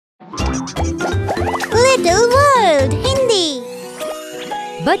Little world Hindi.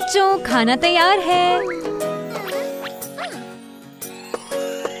 बच्चों, खाना तैयार है।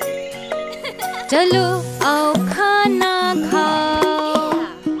 चलो आओ खाना खाओ,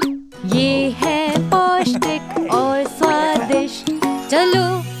 ये है पौष्टिक और स्वादिष्ट। चलो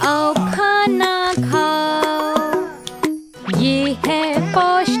आओ खाना खाओ, ये है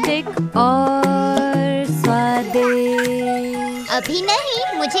पौष्टिक और स्वादिष्ट। अभी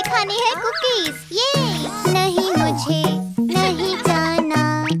नहीं, मुझे खानी है कुकीज। ये नहीं, मुझे नहीं जाना,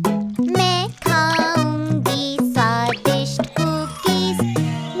 मैं खाऊंगी स्वादिष्ट कुकीज।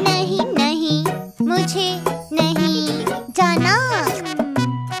 नहीं नहीं, मुझे नहीं जाना।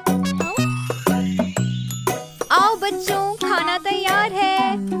 आओ बच्चों, खाना तैयार है।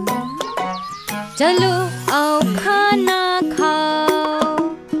 चलो आओ खाना खाओ,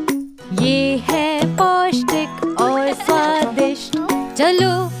 ये है पौष्टिक और स्वादिष्ट।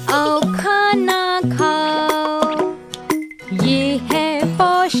 चलो आओ खाना खाओ, ये है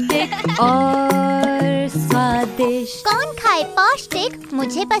पौष्टिक और स्वादिष्ट। कौन खाए पौष्टिक?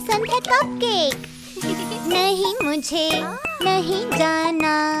 मुझे पसंद है कपकेक। नहीं, मुझे नहीं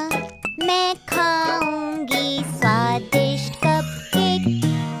जाना, मैं खाऊंगी स्वादिष्ट कपकेक।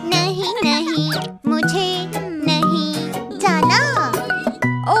 नहीं नहीं, मुझे नहीं जाना।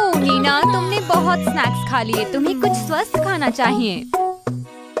 ओह नीना, तुमने बहुत स्नैक्स खा लिए, तुम्हें कुछ स्वस्थ खाना चाहिए।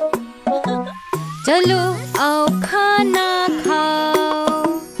 चलो आओ खाना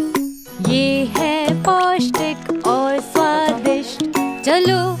खाओ, ये है पौष्टिक और स्वादिष्ट।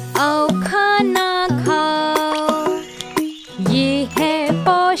 चलो आओ खाना खाओ, ये है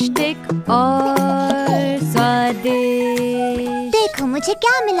पौष्टिक और स्वादिष्ट। देखो मुझे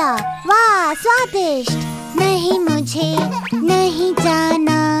क्या मिला, वाह स्वादिष्ट। नहीं, मुझे नहीं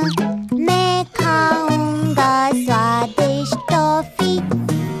जाना, मैं खाऊंगा स्वादिष्ट टॉफी।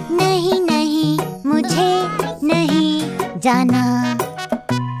 नहीं नहीं, मुझे नहीं जाना।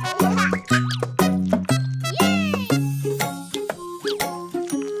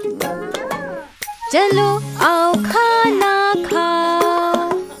 चलो आओ खाना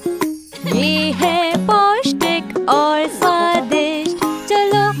खाओ, ये है पौष्टिक और स्वादिष्ट।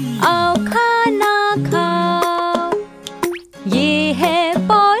 चलो आओ खाना खाओ, ये है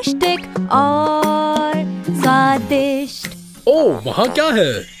पौष्टिक और स्वादिष्ट। ओह, वहाँ क्या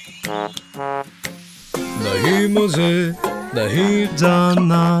है? नहीं, मुझे नहीं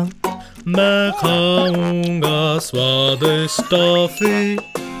जाना, मैं खाऊंगा स्वादिष्ट टॉफी।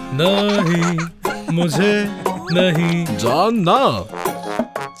 नहीं, मुझे नहीं जानना।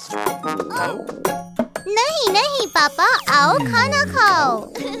 नहीं नहीं पापा, आओ खाना खाओ।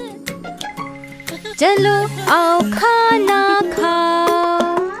 चलो आओ खाना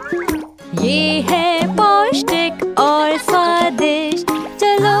खाओ, ये है पौष्टिक और स्वादिष्ट।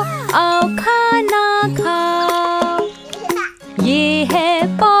 चलो आओ खाना खाओ, ये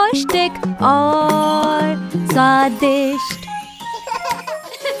है पौष्टिक और स्वादिष्ट।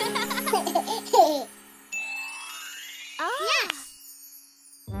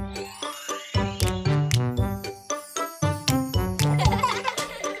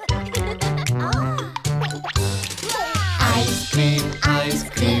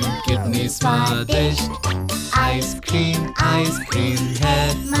 आइसक्रीम कितनी स्वादिष्ट। आइसक्रीम है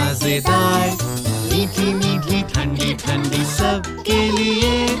मजेदार। मीठी मीठी ठंडी ठंडी सबके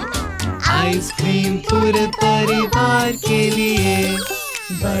लिए। आइसक्रीम पूरे परिवार के लिए।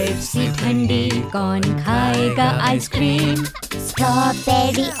 बर्फ सी ठंडी कौन खाएगा आइसक्रीम?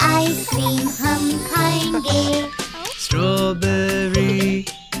 स्ट्रॉबेरी आइसक्रीम हम खाएंगे। स्ट्रॉबेरी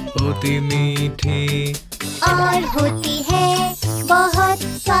होती मीठी और होती है बहुत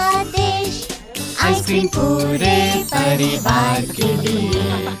स्वादिष्ट। आइसक्रीम पूरे परिवार के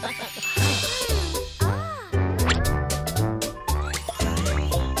लिए।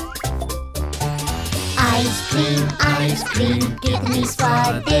 आइसक्रीम कितनी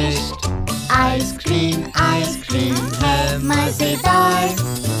स्वादिष्ट। आइसक्रीम है मजेदार।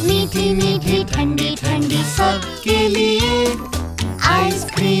 मीठी मीठी ठंडी ठंडी सबके लिए।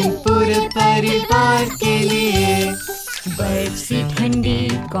 आइसक्रीम पूरे परिवार के लिए। बर्फ सी ठंडी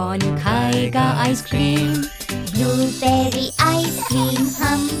कौन खाएगा आइसक्रीम? ब्लूबेरी आइसक्रीम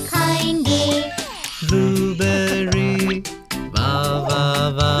हम खाएंगे। ब्लूबेरी वाह वाह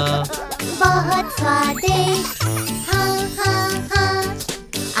वाह, बहुत स्वादिष्ट। हाँ हाँ हाँ,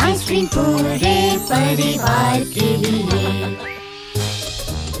 आइसक्रीम पूरे परिवार के लिए।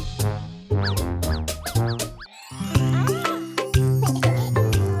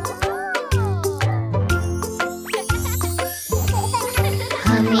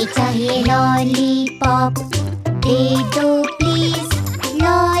 हमें चाहिए लॉलीपॉप, दे दो प्लीज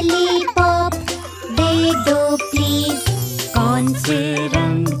लॉलीपॉप। से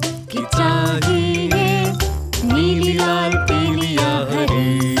रंग की चाहिए? नीली लाल पीली या हरी?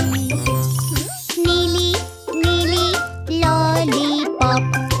 नीली नीली लॉलीपॉप,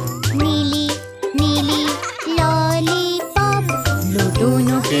 नीली नीली लॉलीपॉप। लो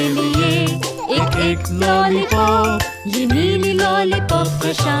दोनों के लिए एक एक लॉलीपॉप। ये नीली लॉलीपॉप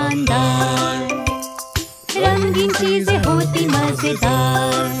है शानदार, रंगीन चीजें होती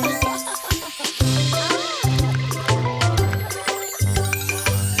मजेदार।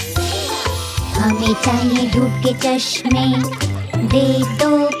 हमें चाहिए धूप के चश्मे, दे दो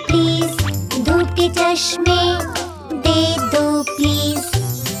प्लीज। धूप के चश्मे दे दो प्लीज।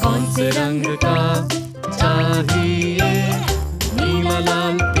 कौन से रंग का चाहिए? नीला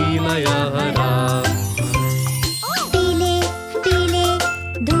लाल पीला या हरा? पीले पीले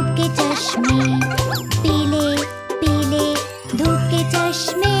धूप के चश्मे, पीले पीले धूप के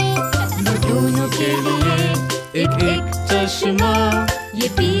चश्मे। लो दोनों के लिए एक एक चश्मा। ये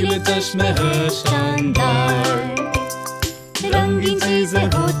पीले चश्मे है शानदार, रंगीन चीजें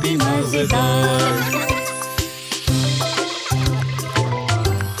होती मजेदार।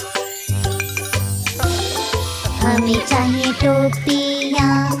 हमें चाहिए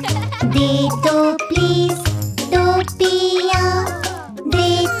टोपियाँ, दे दो प्लीज। टोपियाँ दे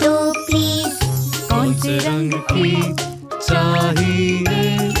दो प्लीज। कौन से रंग की चाहिए?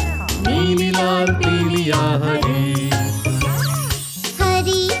 नीली लाल पीली या हरी?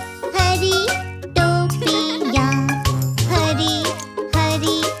 हरी हरी टोपियाँ, हरी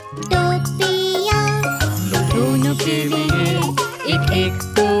हरी टोपियाँ। लो दोनों के लिए एक एक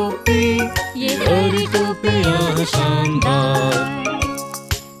टोपी। ये हरी टोपियाँ हैं शानदार,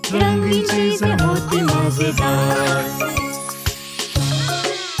 रंगीन चीजें होती मजेदार।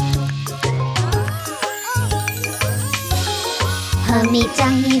 हमें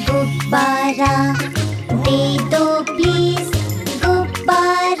चाहिए गुब्बारा, दे दो प्लीज।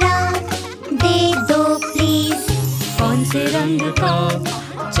 गुब्बारा दे दो प्लीज। कौन से रंग का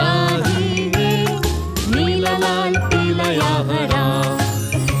चाहिए? नीला लाल पीला या हरा?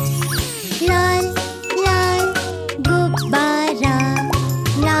 लाल लाल गुब्बारा,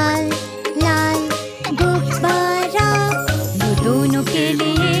 लाल लाल गुब्बारा। लो दोनों के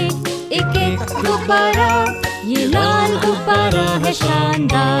लिए एक एक गुब्बारा। ये लाल गुब्बारा है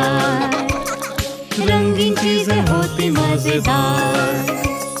शानदार, रंगीन चीजें होती मजेदार।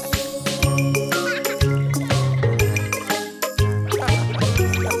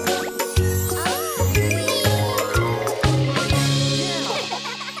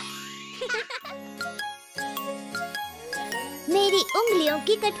 मेरी उंगलियों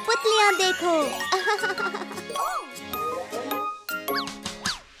की कठपुतलियाँ देखो।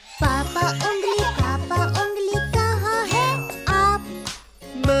 पापा उंगली कहाँ है आप?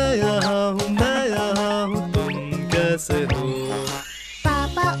 मैं यहाँ हूँ, तुम कैसे हो?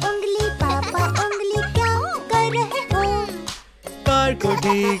 पापा उंगली क्या कर रहे हो? कार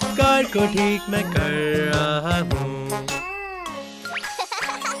को ठीक मैं कर रहा हूँ।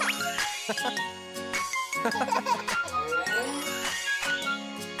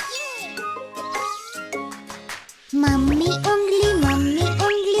 मम्मी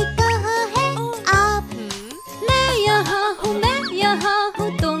उंगली कहाँ है आप? मैं यहाँ हूँ,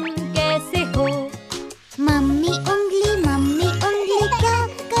 तुम कैसे हो? मम्मी उंगली क्या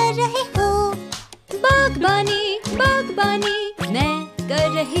कर रहे हो? बागबानी मैं कर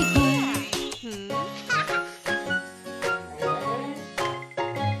रही हूँ।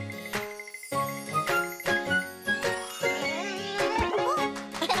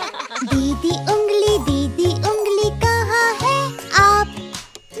 दीदी उंगली कहाँ है आप?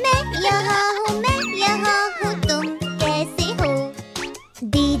 मैं यहाँ हूँ, तुम कैसे हो?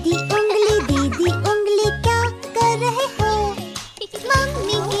 दीदी उंगली क्या कर रहे हो?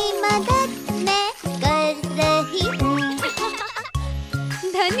 मम्मी की मदद मैं कर रही हूँ।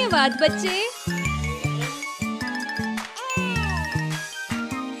 धन्यवाद बच्चे।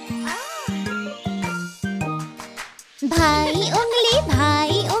 भाई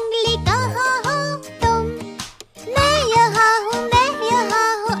उंगली कहाँ हो तुम? मैं यहाँ हूँ,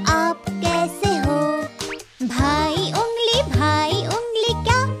 आप कैसे हो? भाई उंगली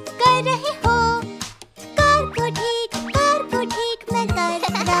क्या कर रहे हो? कार को ठीक मैं कर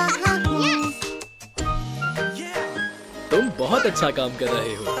रहा हूँ। तुम बहुत अच्छा काम कर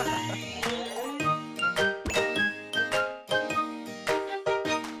रहे हो।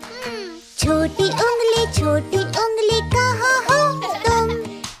 छोटी उंगली कहाँ हो तुम?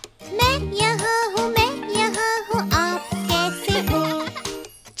 मैं यहाँ हूँ, आप कैसे हो?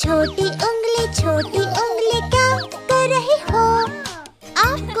 छोटी उंगली क्या कर रही हो?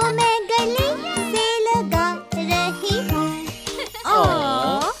 आपको मैं गले से लगा रही हूँ।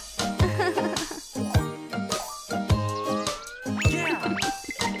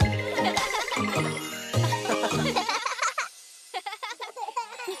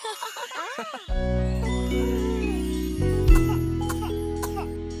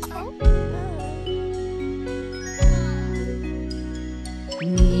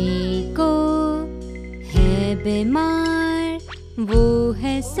 नीको है बीमार, वो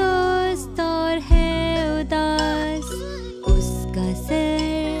है सुस्त और है उदास। उसका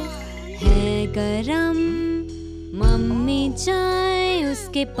सिर है गरम, मम्मी जाए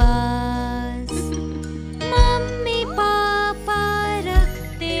उसके पास। मम्मी पापा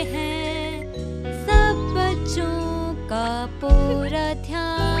रखते हैं सब बच्चों का पूरा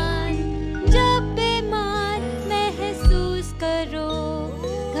ध्यान। जब बीमार महसूस करो,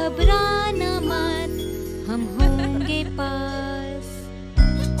 घबराना मत, हम होंगे पास।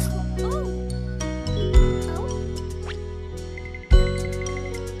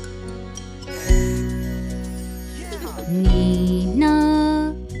 नीना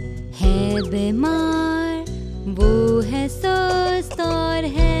है बीमार, वो है सुस्त और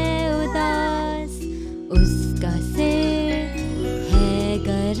है उदास। उसका सिर है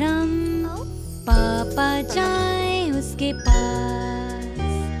गरम, पापा जाए उसके पास।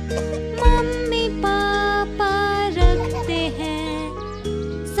 मम्मी पापा रखते हैं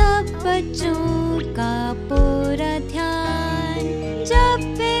सब बच्चों का पूरा ध्यान। जब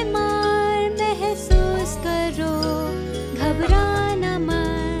बीमार महसूस करो, घबराना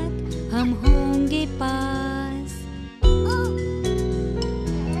मत, हम होंगे पास।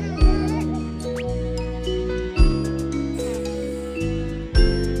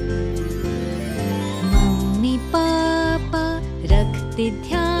 मम्मी पापा रखते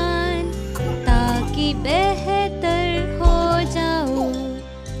ध्यान ताकि बेहतर हो जाओ।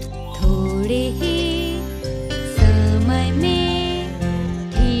 थोड़े ही समय में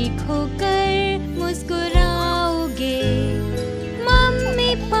ठीक होकर मुस्कुराओगे।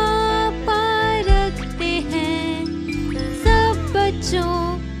 मम्मी पापा रखते हैं सब बच्चों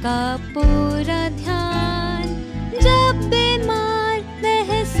का पूरा ध्यान। जब बीमार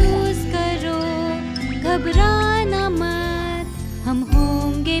महसूस करो, घबराना मत, हम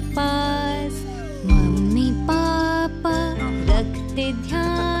होंगे पास। मम्मी पापा रखते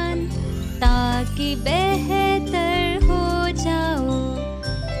ध्यान ताकि बेहतर हो जाओ।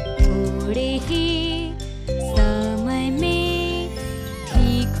 थोड़े ही समय में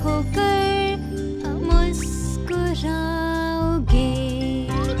ठीक होकर मुस्कुराओगे।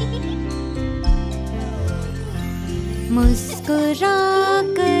 मुस्कुरा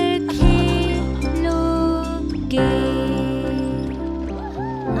कर खेलोगे।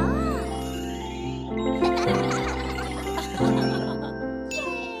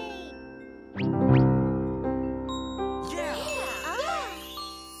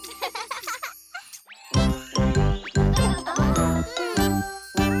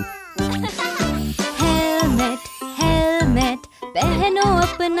 हेलमेट हेलमेट पहनो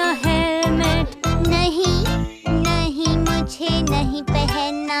अपना हेलमेट। नहीं नहीं, मुझे नहीं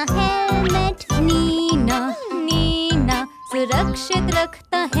पहनना हेलमेट। नीना नीना सुरक्षित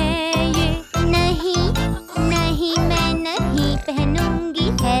रखता है ये। नहीं नहीं, मैं नहीं पहनूंगी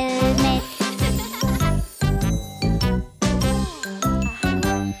हेलमेट।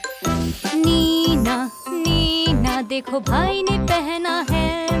 नीना नीना देखो भाई ने पहना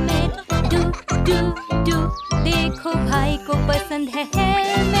हेलमेट। डू डू डू देखो भाई को पसंद है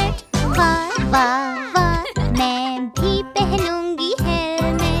हेलमेट। वाह वाह वाह, मैं भी पहनूंगी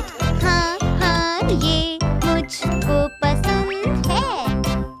हेलमेट। हाँ हाँ, ये मुझको पसंद है।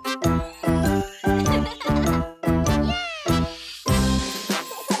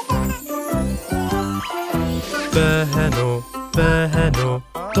 पहनो पहनो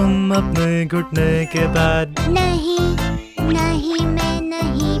तुम अपने घुटने के पैड। नहीं नहीं, मैं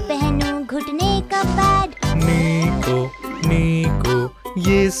नहीं पहनूं घुटने का पैड। नीको नीको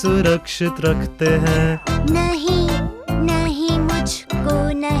ये सुरक्षित रखते हैं। नहीं नहीं, मुझको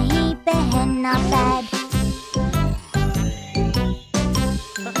नहीं पहनना पैड।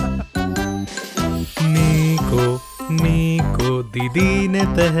 नीको नीको दीदी ने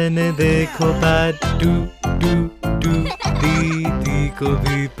पहने देखो पैड। डू डू डू दीदी को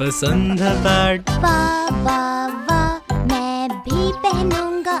भी पसंद है पैड। वाह वाह वाह, मैं भी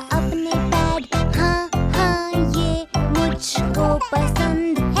पहनूंगा अपने पैड। हाँ हाँ, ये मुझको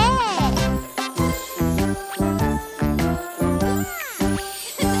पसंद है।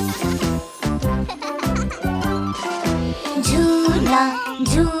 झूला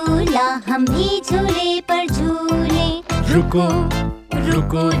झूला, हम भी झूले पर झूले। रुको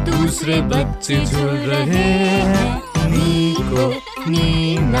रुको दूसरे बच्चे झूल रहे हैं। नीको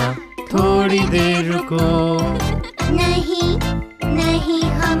नीना थोड़ी देर रुको। नहीं नहीं,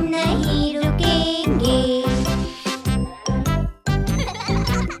 हम नहीं रुकेंगे।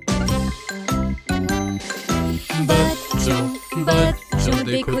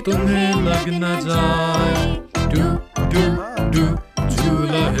 देखो तुम्हें लग न जाए। डू डू डू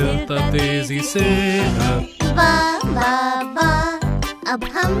झूला हिलता तेजी से है। वाह वाह वाह, अब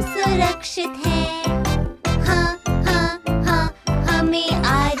हम सुरक्षित हैं। हाँ हाँ हाँ, हमें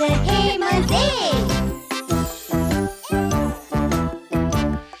आ रहे मजे।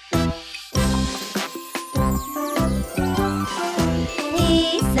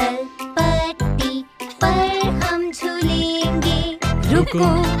 फिसल पट्टी पर हम झूलेंगे। रुको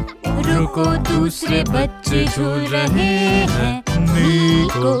रुको, दूसरे बच्चे झूल रहे हैं।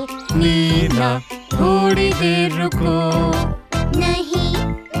 नीको नीना थोड़ी देर रुको। नहीं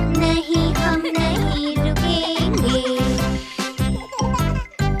नहीं, हम नहीं रुकेंगे।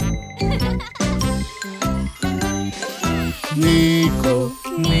 नीको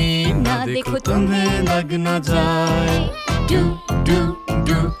नीना देखो तुम्हें लग न जाए। डू डू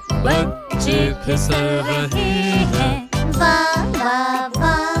डू बच्चे फिसल रहे हैं। वाह वाह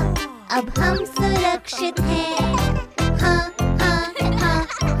वाह, अब हम सुरक्षित हैं। हाँ हाँ हाँ,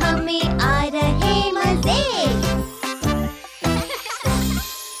 हमें आ रहे मजे।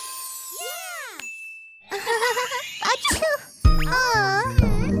 अच्छू।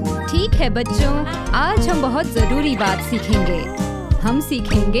 ठीक है बच्चों, आज हम बहुत जरूरी बात सीखेंगे। हम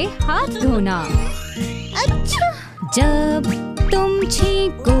सीखेंगे हाथ धोना। अच्छा। जब तुम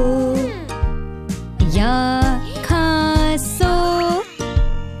छींको या खांसो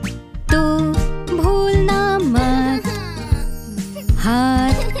तो भूलना मत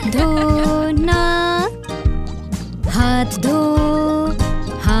हाथ धोना। हाथ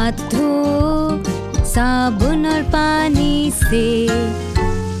धो साबुन और पानी से।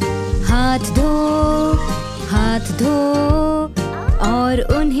 हाथ धो और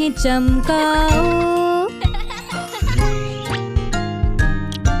उन्हें चमकाओ।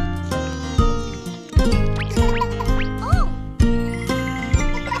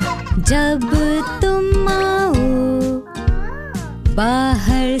 जब तुम आओ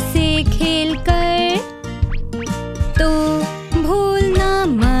बाहर से खेलकर तो भूलना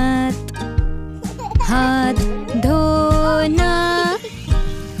मत हाथ धोना।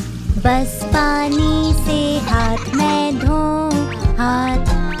 बस पानी से हाथ मैं धोऊं,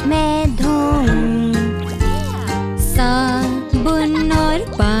 हाथ मैं धोऊं। साबुन और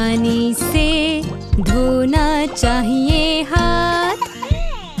पानी से धोना चाहिए हाथ।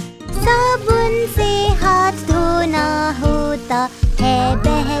 साबुन से हाथ धोना होता है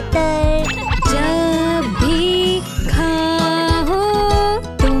बेहतर। जब भी खाओ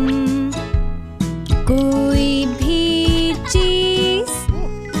तुम कोई भी चीज,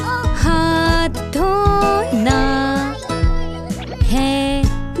 हाथ धोना है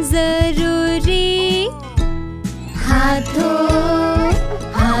जरूरी। हाथ धो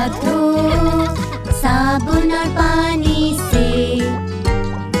साबुन और पानी से।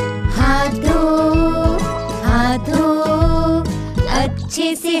 हाथ धो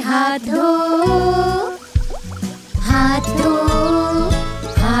अच्छे से हाथ धो।